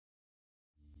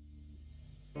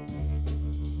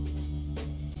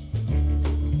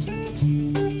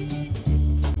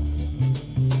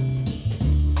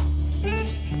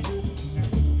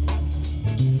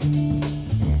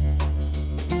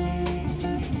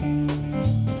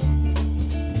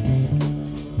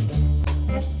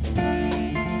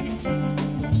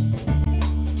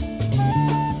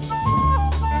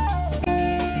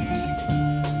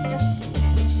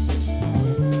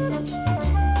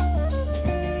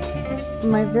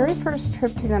My very first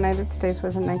trip to the United States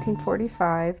was in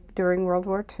 1945 during World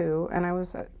War II, and I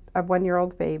was a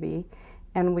one-year-old baby,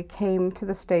 and we came to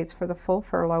the States for the full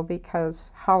furlough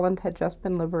because Holland had just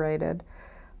been liberated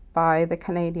by the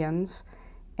Canadians,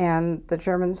 and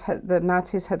the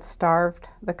Nazis had starved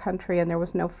the country, and there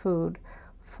was no food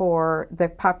for the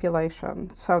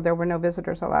population, so there were no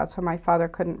visitors allowed, so my father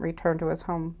couldn't return to his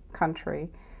home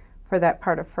country for that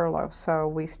part of furlough, so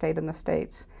we stayed in the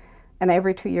States. And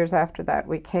every 2 years after that,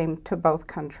 we came to both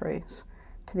countries,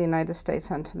 to the United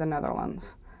States and to the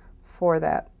Netherlands, for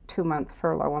that 2-month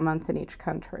furlough, a month in each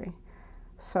country.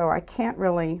 So I can't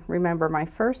really remember my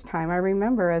first time. I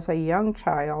remember as a young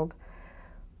child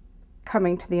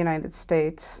coming to the United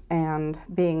States and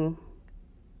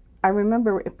I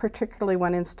remember particularly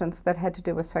one instance that had to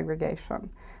do with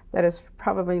segregation. That is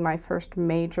probably my first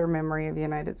major memory of the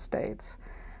United States.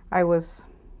 I was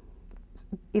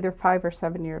either 5 or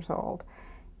 7 years old,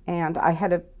 and I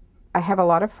have a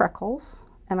lot of freckles,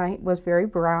 and I was very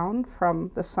brown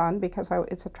from the sun because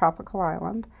it's a tropical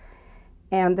island,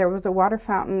 and there was a water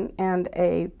fountain and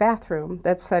a bathroom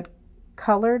that said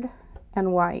colored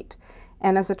and white,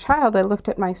 and as a child I looked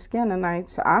at my skin and I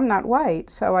said, I'm not white,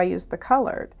 so I used the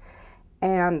colored,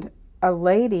 and a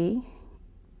lady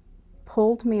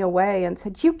pulled me away and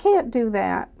said, you can't do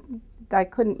that. I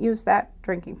couldn't use that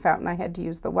drinking fountain. I had to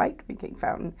use the white drinking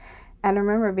fountain. And I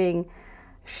remember being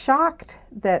shocked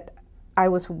that I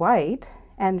was white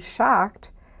and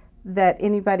shocked that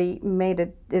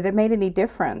it had made any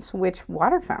difference which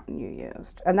water fountain you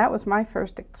used. And that was my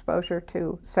first exposure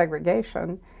to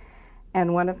segregation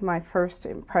and one of my first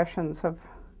impressions of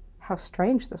how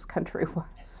strange this country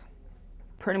was.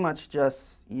 Pretty much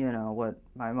just, what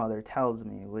my mother tells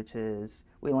me, which is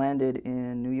we landed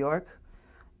in New York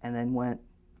and then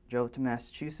drove to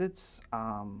Massachusetts.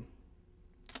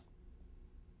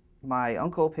 My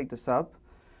uncle picked us up,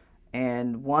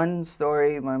 and one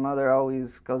story my mother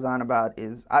always goes on about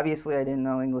is, obviously I didn't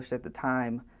know English at the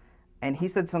time, and he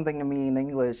said something to me in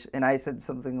English, and I said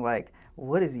something like,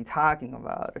 what is he talking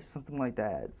about, or something like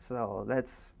that. So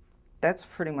that's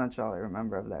pretty much all I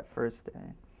remember of that first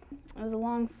day. It was a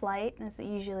long flight, as it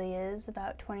usually is,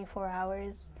 about 24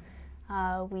 hours.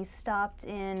 We stopped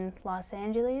in Los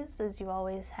Angeles, as you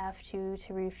always have to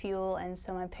refuel, and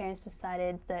so my parents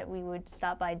decided that we would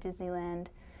stop by Disneyland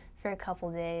for a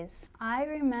couple days. I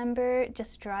remember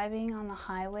just driving on the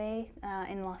highway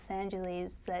in Los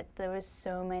Angeles that there was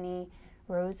so many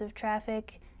rows of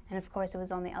traffic, and of course it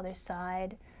was on the other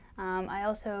side. I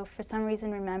also, for some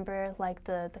reason, remember like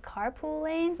the carpool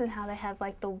lanes and how they have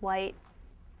like the white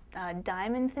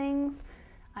diamond things.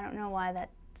 I don't know why that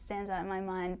stands out in my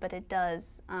mind, but it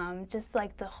does. Just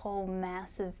like the whole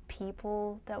mass of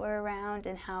people that were around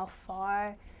and how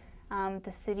far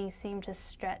the city seemed to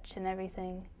stretch and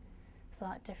everything. It's a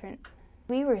lot different.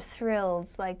 We were thrilled,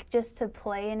 like just to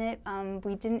play in it.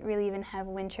 We didn't really even have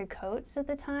winter coats at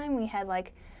the time. We had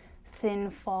like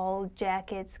thin fall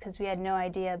jackets because we had no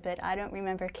idea, but I don't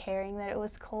remember caring that it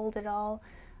was cold at all.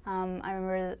 I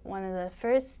remember one of the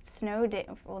first snow days,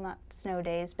 well not snow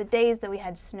days, but days that we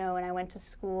had snow and I went to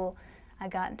school. I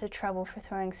got into trouble for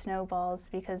throwing snowballs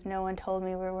because no one told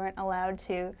me we weren't allowed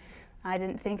to. I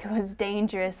didn't think it was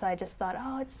dangerous. I just thought,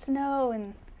 oh, it's snow,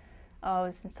 and oh, I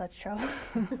was in such trouble.